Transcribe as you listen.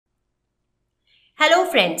Hello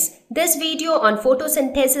friends, this video on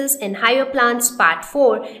photosynthesis in higher plants part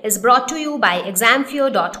 4 is brought to you by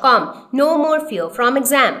examfear.com. No more fear from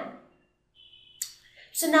exam.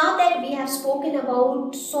 So now that we have spoken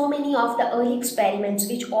about so many of the early experiments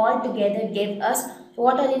which all together give us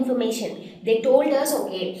what all information? They told us,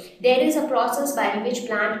 okay, there is a process by which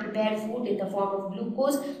plant prepare food in the form of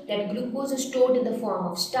glucose. That glucose is stored in the form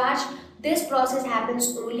of starch. This process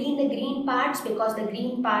happens only in the green parts because the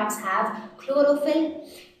green parts have chlorophyll.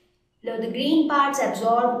 Now the green parts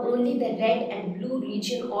absorb only the red and blue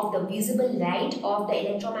region of the visible light of the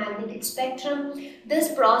electromagnetic spectrum.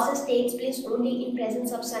 This process takes place only in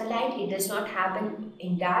presence of sunlight. It does not happen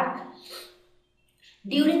in dark.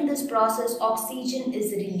 During this process, oxygen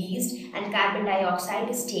is released and carbon dioxide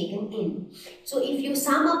is taken in. So if you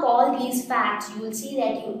sum up all these facts, you will see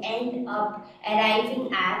that you end up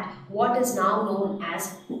arriving at what is now known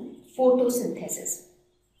as photosynthesis.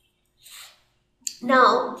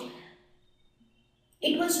 Now,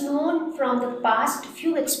 it was known from the past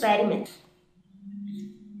few experiments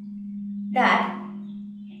that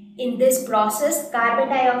in this process, carbon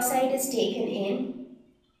dioxide is taken in.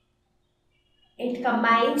 It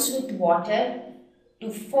combines with water to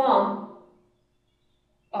form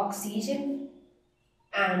oxygen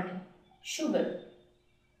and sugar.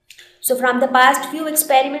 So from the past few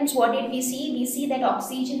experiments, what did we see? We see that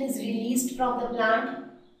oxygen is released from the plant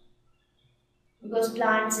because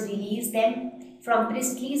plants release them. From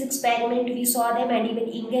Priestley's experiment, we saw them, and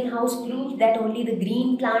even Ingenhouse proved that only the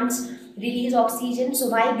green plants release oxygen. So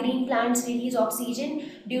why green plants release oxygen?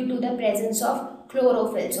 Due to the presence of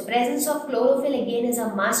chlorophyll. So presence of chlorophyll again is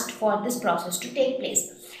a must for this process to take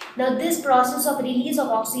place. Now this process of release of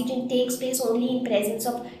oxygen takes place only in presence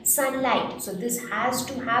of sunlight. So this has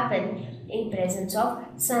to happen in presence of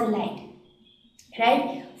sunlight.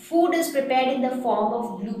 Right? Food is prepared in the form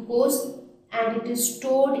of glucose and it is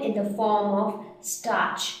stored in the form of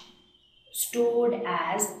starch. Stored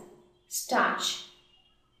as starch.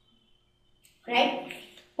 Right?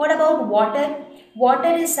 What about water? Water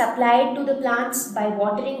is supplied to the plants by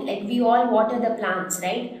watering, like we all water the plants,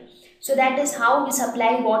 right? So that is how we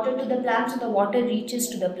supply water to the plant, so the water reaches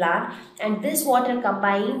to the plant, and this water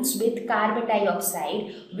combines with carbon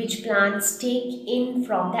dioxide which plants take in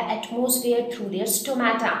from the atmosphere through their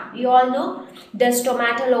stomata. We all know the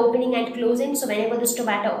stomatal opening and closing. So whenever the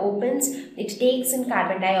stomata opens, it takes in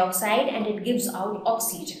carbon dioxide and it gives out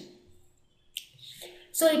oxygen.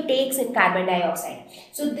 So it takes in carbon dioxide.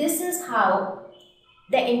 So this is how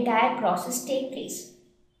the entire process takes place.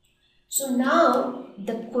 So now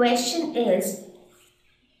the question is,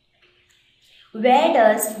 where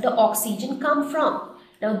does the oxygen come from?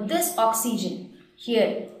 Now this oxygen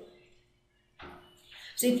here.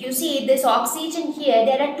 So if you see this oxygen here,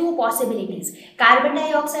 there are two possibilities. Carbon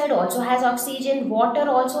dioxide also has oxygen, water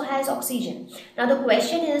also has oxygen. Now the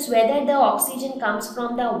question is whether the oxygen comes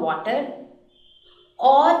from the water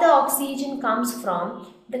or the oxygen comes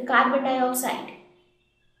from the carbon dioxide.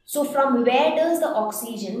 So from where does the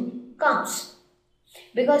oxygen comes?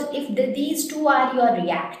 Because if these two are your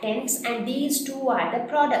reactants and these two are the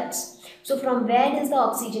products. So from where is the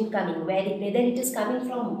oxygen coming? Whether it is coming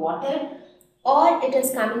from water or it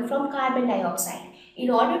is coming from carbon dioxide. In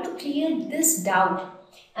order to clear this doubt,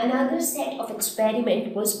 another set of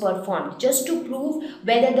experiment was performed just to prove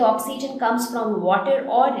whether the oxygen comes from water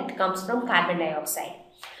or it comes from carbon dioxide.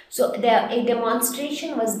 So a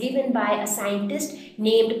demonstration was given by a scientist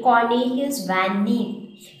named Cornelius van Niel.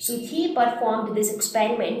 So he performed this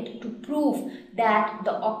experiment to prove that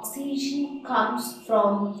the oxygen comes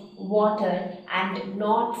from water and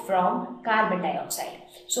not from carbon dioxide.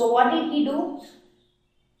 So what did he do?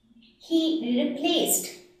 He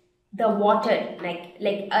replaced the water,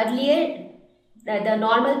 like earlier the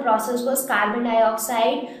normal process was carbon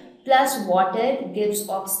dioxide plus water gives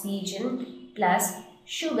oxygen plus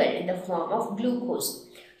sugar in the form of glucose.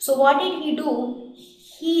 So what did he do?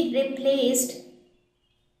 He replaced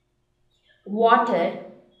water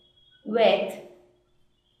with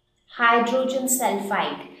hydrogen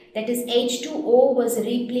sulfide, that is H2O was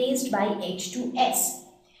replaced by H2S.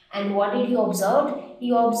 And what did he observe?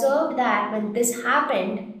 He observed that when this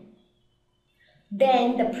happened,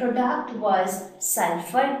 then the product was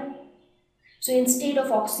sulfur. So instead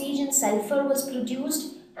of oxygen, sulfur was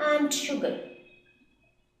produced and sugar.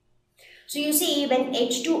 So you see, when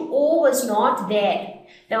H2O was not there,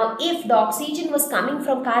 now if the oxygen was coming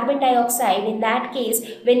from carbon dioxide, in that case,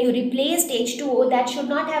 when you replaced H2O, that should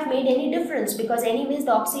not have made any difference because anyways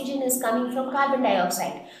the oxygen is coming from carbon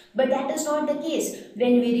dioxide. But that is not the case.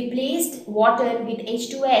 When we replaced water with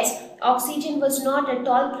H2S, oxygen was not at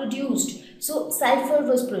all produced. So sulfur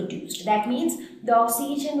was produced. That means the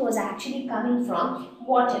oxygen was actually coming from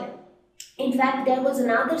water. In fact, there was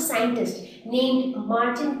another scientist named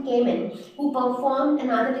Martin Kamen who performed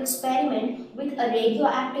another experiment with a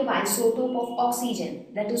radioactive isotope of oxygen,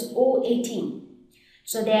 that is O18.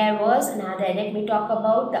 So there was another, let me talk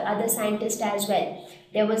about the other scientist as well.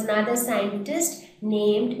 There was another scientist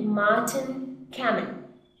named Martin Kamen.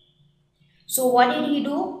 So what did he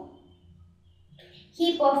do?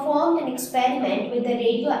 He performed an experiment with the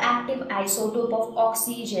radioactive isotope of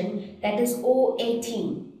oxygen, that is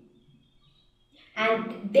O18.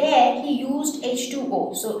 And there he used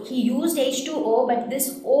H2O. So he used H2O, but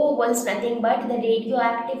this O was nothing but the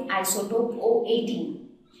radioactive isotope O18.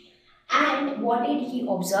 And what did he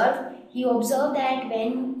observe? He observed that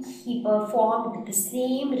when he performed the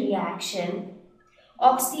same reaction,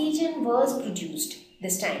 oxygen was produced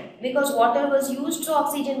this time. Because water was used, so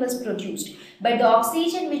oxygen was produced. But the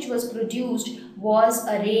oxygen which was produced was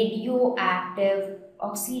a radioactive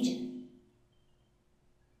oxygen.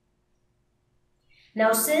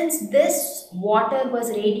 Now, since this water was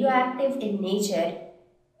radioactive in nature,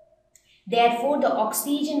 therefore the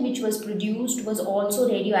oxygen which was produced was also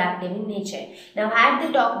radioactive in nature. Now,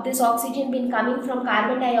 had this oxygen been coming from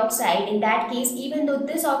carbon dioxide, in that case, even though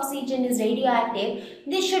this oxygen is radioactive,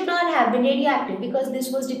 this should not have been radioactive because this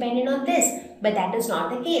was dependent on this. But that is not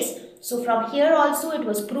the case. So from here also it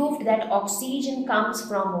was proved that oxygen comes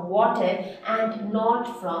from water and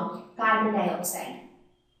not from carbon dioxide.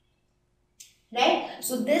 Right?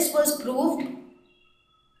 So this was proved.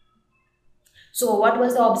 So what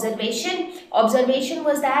was the observation? Observation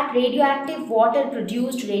was that radioactive water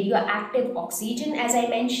produced radioactive oxygen, as I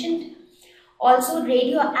mentioned. Also,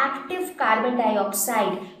 radioactive carbon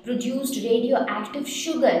dioxide produced radioactive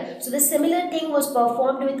sugar. So the similar thing was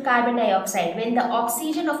performed with carbon dioxide. When the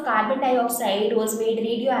oxygen of carbon dioxide was made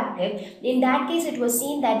radioactive, in that case it was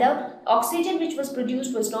seen that the oxygen which was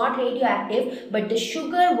produced was not radioactive, but the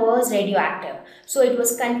sugar was radioactive. So it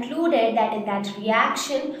was concluded that in that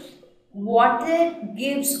reaction, water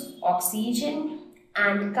gives oxygen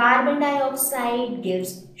and carbon dioxide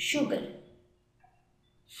gives sugar.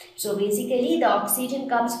 So basically the oxygen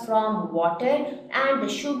comes from water and the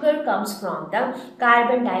sugar comes from the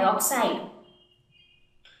carbon dioxide.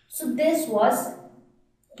 So this was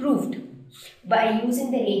proved by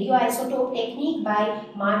using the radioisotope technique by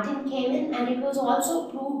Martin Kamen, and it was also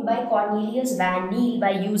proved by Cornelius van Niel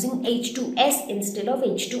by using H2S instead of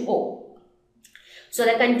H2O. So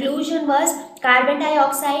the conclusion was carbon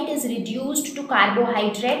dioxide is reduced to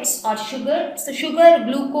carbohydrates or sugar. So sugar,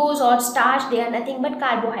 glucose or starch, they are nothing but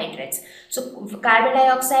carbohydrates. So carbon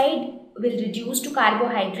dioxide will reduce to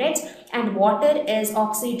carbohydrates and water is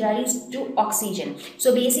oxidized to oxygen.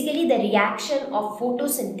 So basically the reaction of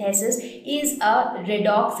photosynthesis is a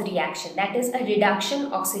redox reaction, that is a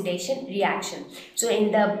reduction oxidation reaction. So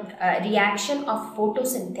in the reaction of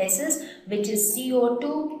photosynthesis, which is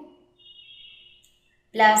CO2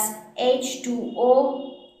 plus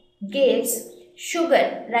H2O gives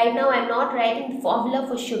sugar. Right now I am not writing the formula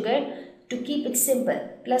for sugar to keep it simple,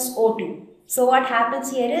 plus O2. So what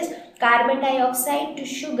happens here is carbon dioxide to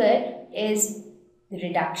sugar is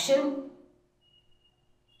reduction,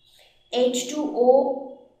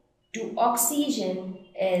 H2O to oxygen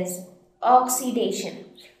is oxidation.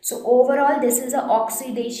 So overall this is an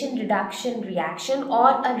oxidation reduction reaction or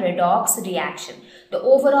a redox reaction, the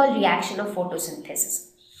overall reaction of photosynthesis.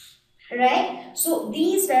 Right? So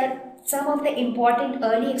these were some of the important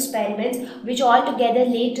early experiments which altogether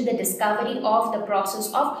led to the discovery of the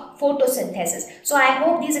process of photosynthesis. So I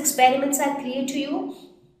hope these experiments are clear to you.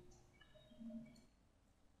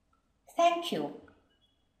 Thank you.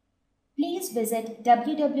 Please visit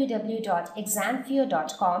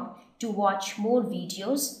www.examfear.com to watch more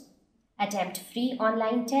videos, attempt free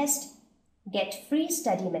online test, get free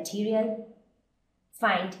study material,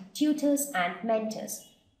 find tutors and mentors.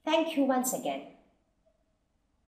 Thank you once again.